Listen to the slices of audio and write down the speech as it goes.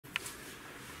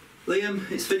Liam,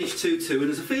 it's finished 2-2 and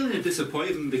there's a feeling of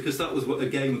disappointment because that was a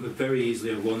game we could very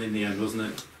easily have won in the end, wasn't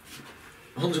it?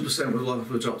 100%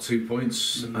 we've dropped 2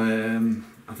 points.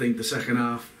 I think the second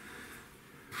half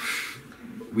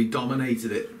we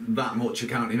dominated it that much. I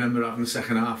can't remember having the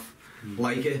second half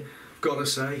like it. Got to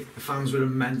say, the fans were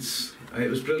immense. It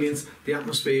was brilliant. The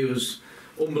atmosphere was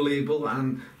unbelievable,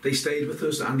 and they stayed with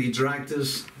us and they dragged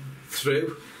us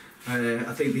through.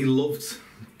 I think they loved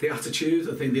the attitude.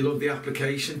 I think they loved the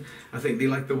application. I think they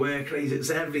liked the work rate. It's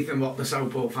everything what the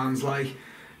Southport fans like.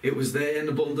 It was there in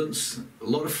abundance. A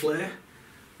lot of flair,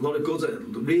 a lot of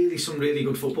good, some really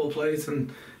good football players.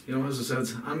 And you know, as I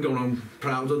said, I'm going home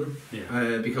proud of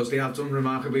them because they have done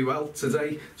remarkably well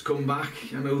today to come back.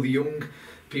 I know the young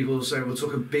people will say we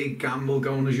took a big gamble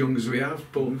going as young as we have,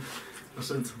 but I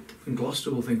said in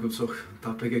Gloucester will think we took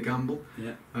that big a gamble.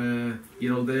 You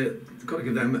know, they've got to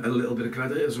give them a little bit of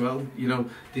credit as well. You know,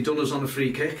 they done us on a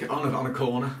free kick on a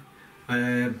corner.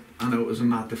 I know it was a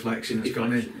mad deflection. It's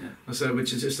gone in. I said,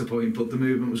 which is disappointing, but the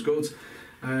movement was good.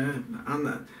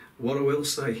 And what I will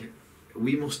say,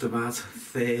 we must have had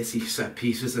 30 set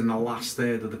pieces in the last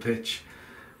third of the pitch,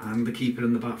 and the keeper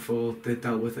and the back four, they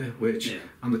dealt with it,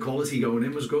 and the quality going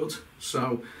in was good.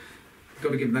 So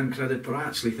got to give them credit, but I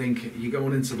actually think you're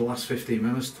going into the last 15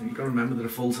 minutes, you've got to remember they're a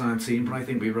full-time team, but I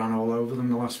think we ran all over them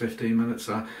the last 15 minutes.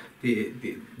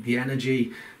 The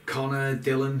energy, Connor,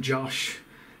 Dylan, Josh,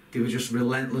 they were just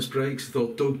relentless breaks. I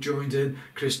thought Doug joined in,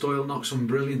 Chris Doyle knocked some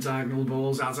brilliant diagonal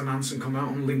balls, Adam Hansen come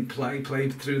out and linked play,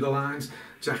 played through the lines.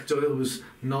 Jack Doyle was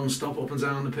non-stop up and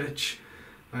down the pitch.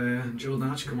 Jordan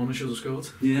Archer come on and should have scored.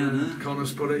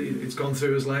 Connor's put it's gone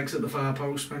through his legs at the far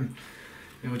post. And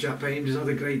you know, Jack Baines had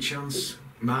a great chance.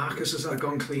 Marcus has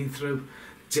gone clean through.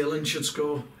 Dylan should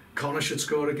score. Connor should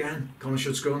score again. Connor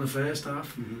should score in the first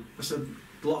half. I said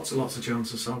lots and lots of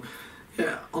chances. So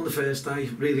yeah, on the first day,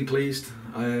 really pleased.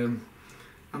 And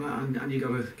you got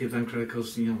to give them credit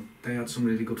because you know they had some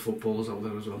really good footballers out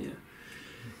there as well.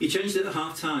 He changed it at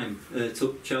half-time,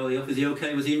 took Charlie off. Is he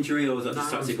okay? Was he injury or was that just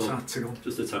tactical? Tactical.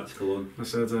 Just a tactical one. I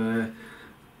said,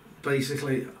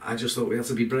 basically, I just thought we had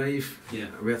to be brave.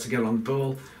 We had to get on the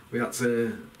ball. We had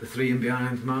to, the three in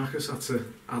behind Marcus had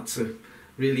to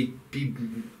really be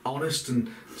honest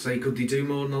and say, could they do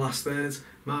more in the last third?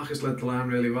 Marcus led the line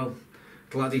really well.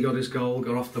 Glad he got his goal,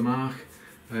 got off the mark.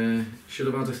 Should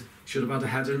have had a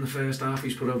header in the first half.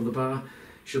 He's put over the bar.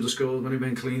 Should have scored when he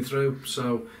went clean through,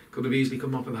 so could have easily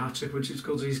come up with a hat-trick, which is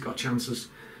good. He's got chances.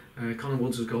 Connor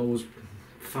Woods' goal was a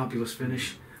fabulous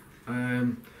finish,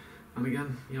 and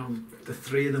again, you know, the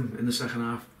three of them in the second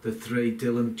half, the three,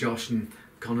 Dylan, Josh and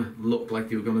Connor, looked like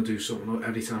they were going to do something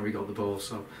every time we got the ball,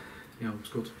 so you know, it was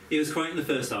good. He was quiet in the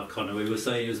first half, Connor. We were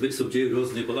saying he was a bit subdued,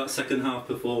 wasn't he? But that second half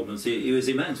performance, he was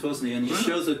immense, wasn't he? And he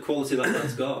shows the quality that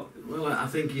that's got. Well, I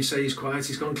think you say he's quiet,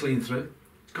 he's gone clean through.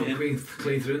 Got clean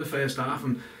through in the first half,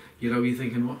 and you know, you're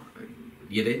thinking, what?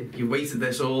 You waited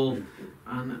this all,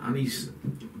 and he's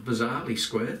bizarrely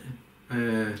squared.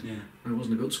 It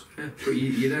wasn't a good square, but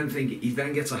you then think he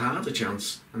then gets a harder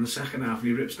chance in the second half, and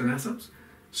he rips the net out.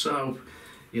 So,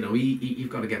 you know, you've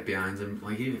got to get behind him.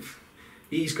 Like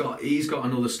he's got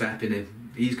another step in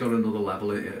him. He's got another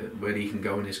level where he can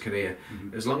go in his career.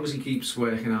 As long as he keeps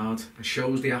working hard and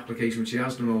shows the application, which he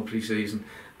has done all pre-season,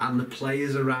 and the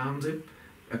players around him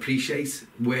appreciate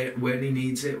when he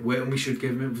needs it, when we should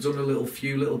give him it. We've done a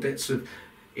few little bits of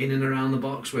in and around the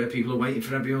box where people are waiting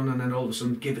for everyone, and then all of a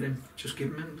sudden give him,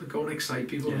 go and excite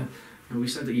people. And we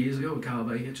said it years ago with Carl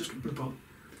Baker, just give him the ball,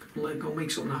 go make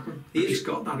something happen. He's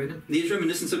got that in him. He's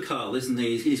reminiscent of Carl, isn't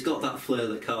he? He's got that flair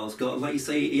that Carl's got. Like you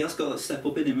say, he has got that step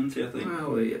up in him, hasn't he, I think?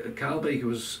 Well, Carl Baker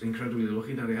was incredibly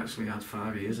lucky that he actually had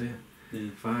 5 years here.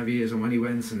 5 years, and when he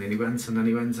went, and then he went, and then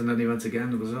he went, and then he went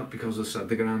again. It was that because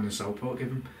the ground in Southport give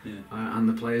him, and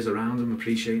the players around him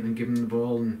appreciating and giving him the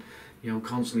ball, and you know,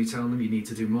 constantly telling them you need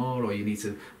to do more, or you need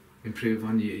to improve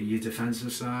on your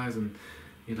defensive side, and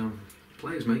you know,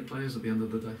 players make players at the end of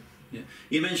the day.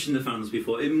 You mentioned the fans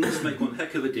before. It must make one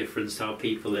heck of a difference to have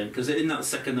people in, because in that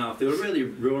second half they were really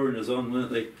roaring us on,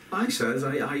 weren't they? I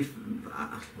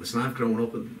listen, I've grown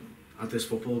up at this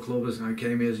football club. As I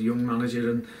came here as a young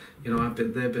manager, and you know,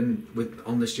 they've been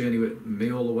on this journey with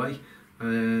me all the way.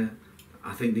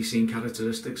 I think they've seen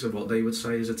characteristics of what they would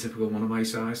say is a typical one of my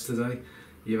size today.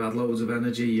 You've had loads of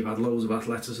energy, you've had loads of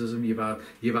athleticism,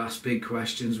 you've asked big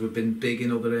questions, we've been big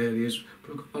in other areas, but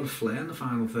we've got a lot of flair in the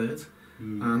final third.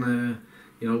 And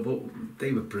you know, but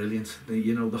they were brilliant.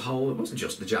 You know, the whole, it wasn't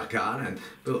just the Jack Carr end,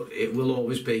 but it will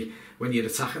always be when you're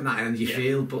attacking that end, you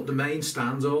feel, but the main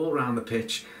stands all around the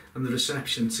pitch, and the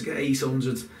reception, to get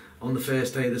 800 on the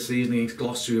first day of the season against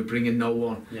Gloucester, who were bringing no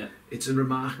one. Yeah. It's a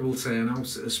remarkable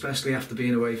turnout, especially after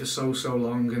being away for so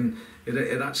long, and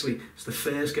it actually, it's the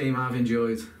first game I've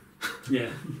enjoyed Yeah.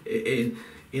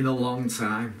 in a long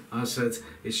time. I said,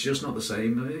 it's just not the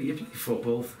same. You play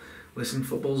football. Listen,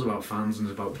 football's about fans and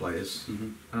it's about players.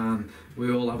 And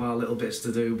we all have our little bits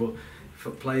to do, but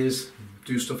for players,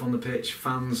 do stuff on the pitch,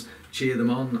 fans cheer them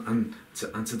on, and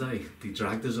today they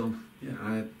dragged us on.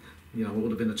 Yeah. You know, it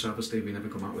would have been a travesty if we never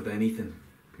come out with anything.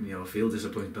 You know, I feel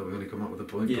disappointed that we only come out with a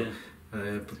point, Yeah.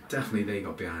 but definitely they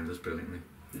got behind us brilliantly.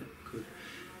 Yeah, good.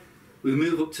 We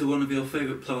move up to one of your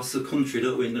favourite parts of the country,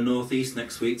 don't we, in the north east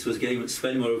next week, to a game at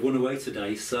Spain where we've won away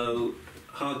today, so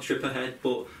hard trip ahead,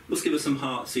 but must give us some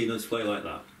heart seeing us play like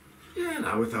that. Yeah,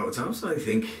 no, without a doubt. I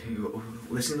think,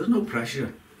 listen, there's no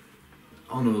pressure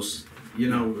on us. You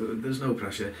know, there's no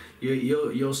pressure.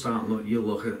 You're starting. You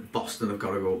look at Boston have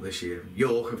got to go up this year.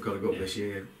 York have got to go up this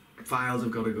year. Files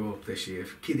have got to go up this year.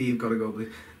 Kiddie have got to go up.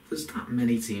 There's that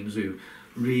many teams who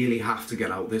really have to get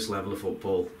out this level of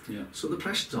football. Yeah. So the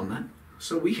pressure's on them.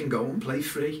 So we can go and play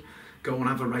free, go and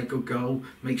have a right good go.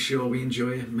 Make sure we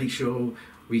enjoy it. Make sure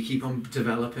we keep on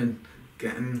developing,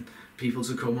 getting people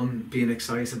to come on, being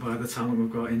excited by the talent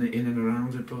we've got in and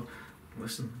around it. But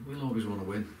listen, we'll always want to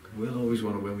win. We'll always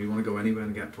want to win. We want to go anywhere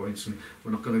and get points, and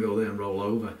we're not going to go there and roll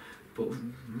over. But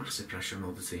massive pressure on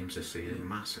other teams this season,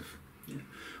 massive. Yeah.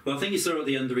 Well, I think you saw at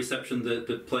the end the reception that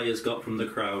the players got from the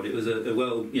crowd. It was a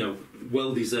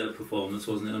well-deserved performance,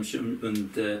 wasn't it? I'm sure,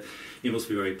 and you must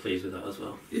be very pleased with that as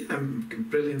well. Yeah,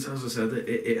 brilliant. As I said,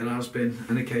 it has been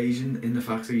an occasion. In the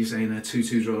fact that you're saying a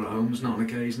 2-2 draw at home is not an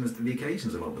occasion. The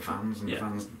occasion's about the fans and the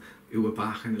fans who were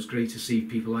back, and it was great to see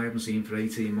people I haven't seen for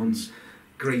 18 months.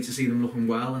 Great to see them looking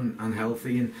well and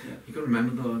healthy, and you've got to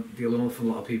remember the awful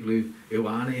lot of people who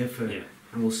aren't here for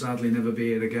and will sadly never be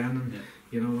here again. And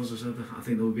you know, as I said, I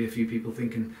think there will be a few people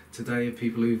thinking today of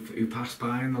people who passed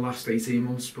by in the last 18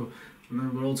 months, but you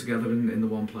know, we're all together in the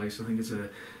one place. I think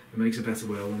it makes a better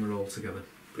world when we're all together.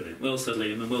 Brilliant. Well said,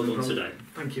 Liam, and well done today.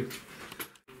 Thank you.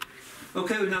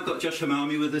 Okay, we've now got Josh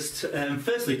Hmami with us.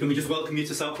 Firstly, can we just welcome you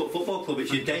to Southport Football Club?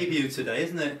 It's your debut today,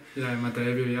 isn't it? Yeah, my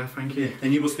debut, yeah, thank you.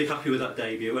 And you must be happy with that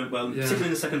debut. It went well, particularly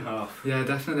in the second half. Yeah,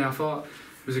 definitely. I thought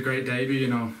it was a great debut, you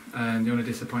know. And the only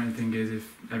disappointing thing is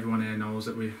if everyone here knows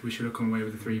that we should have come away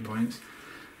with the 3 points.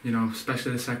 You know,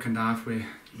 especially the second half, we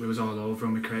was all over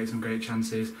and we created some great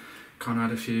chances. Connor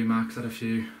had a few, Max had a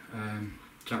few,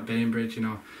 Jack Bainbridge, you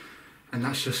know. And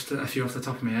that's just a few off the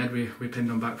top of my head. We pinned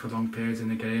them back for long periods in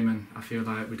the game, and I feel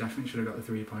like we definitely should have got the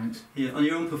 3 points. Yeah, on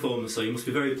your own performance, so you must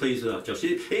be very pleased with that, Josh.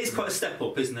 It is quite a step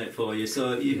up, isn't it, for you?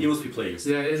 So you must be pleased.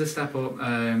 Yeah, it is a step up.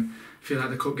 I feel like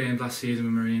the cup games last season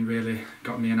with Marine really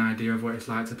got me an idea of what it's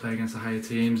like to play against the higher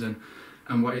teams and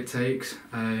what it takes.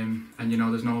 And you know,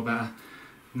 there's no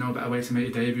better way to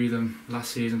make your debut than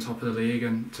last season, top of the league,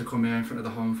 and to come here in front of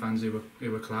the home fans who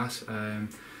were class.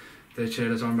 They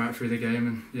cheered us on right through the game,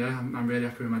 and yeah, I'm really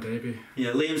happy with my debut.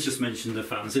 Yeah, Liam's just mentioned the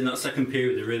fans. In that second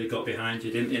period, they really got behind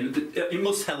you, didn't it? It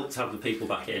must help to have the people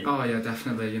back in. Oh yeah,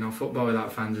 definitely. You know, football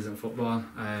without fans isn't football.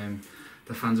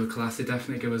 The fans were class. They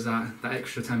definitely give us that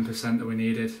extra 10% that we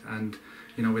needed, and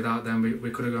you know, without them, we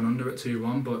could have gone under at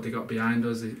 2-1, but they got behind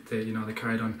us. They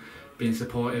carried on being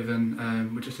supportive,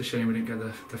 and we're just a shame we didn't get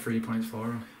the 3 points for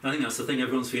them. I think that's the thing,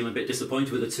 everyone's feeling a bit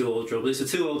disappointed with a 2-2 draw, but it's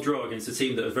a 2-2 draw against a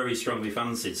team that are very strongly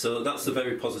fancied, so that's a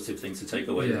very positive thing to take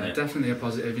away. Yeah, definitely a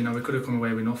positive. You know, we could have come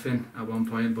away with nothing at one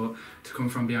point, but to come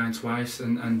from behind twice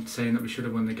and saying that we should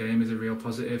have won the game is a real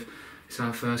positive. It's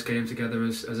our first game together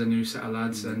as a new set of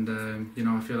lads, and you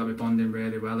know, I feel like we're bonding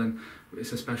really well, and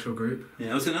it's a special group.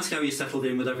 Yeah, I was going to ask how you settled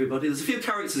in with everybody. There's a few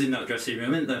characters in that dressing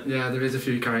room, isn't there? Yeah, there is a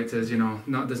few characters. You know,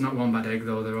 there's not one bad egg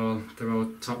though. They're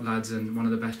all top lads, and one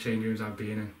of the best change rooms I've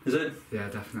been in. Is it? Yeah,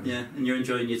 definitely. Yeah, and you're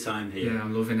enjoying your time here. Yeah,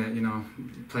 I'm loving it. You know,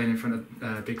 playing in front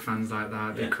of big fans like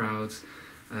that, big crowds.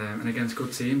 And against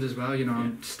good teams as well, you know.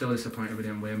 I'm still disappointed we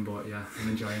didn't win, but yeah,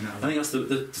 I'm enjoying it. I think that's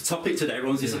the topic today.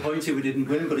 Everyone's disappointed we didn't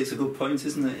win, but it's a good point,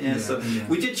 isn't it? Yeah. So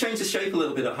we did change the shape a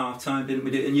little bit at half time, didn't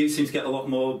we? And you seem to get a lot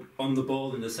more on the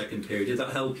ball in the second period. Did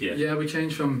that help you? Yeah, we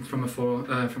changed from a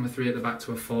 3 at the back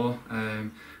to a 4. I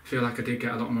feel like I did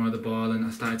get a lot more of the ball, and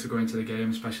I started to go into the game,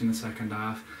 especially in the second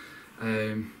half.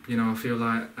 You know, I feel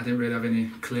like I didn't really have any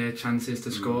clear chances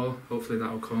to score. Hopefully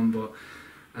that'll come, but.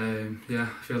 Yeah,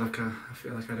 I feel like I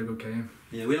had a good game.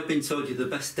 Yeah, we have been told you're the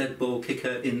best dead ball kicker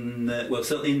in, well,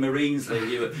 certainly in Marines League.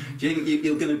 Do you think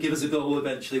you're going to give us a goal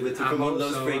eventually from one of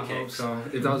those free kicks? So.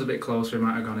 If that was a bit closer, it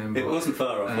might have gone in. It wasn't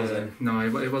far off, was it? No,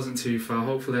 it wasn't too far.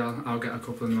 Hopefully I'll get a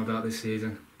couple of them about this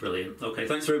season. Brilliant. Okay,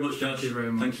 thanks very much, Josh. Thank you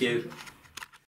very much. Thank you.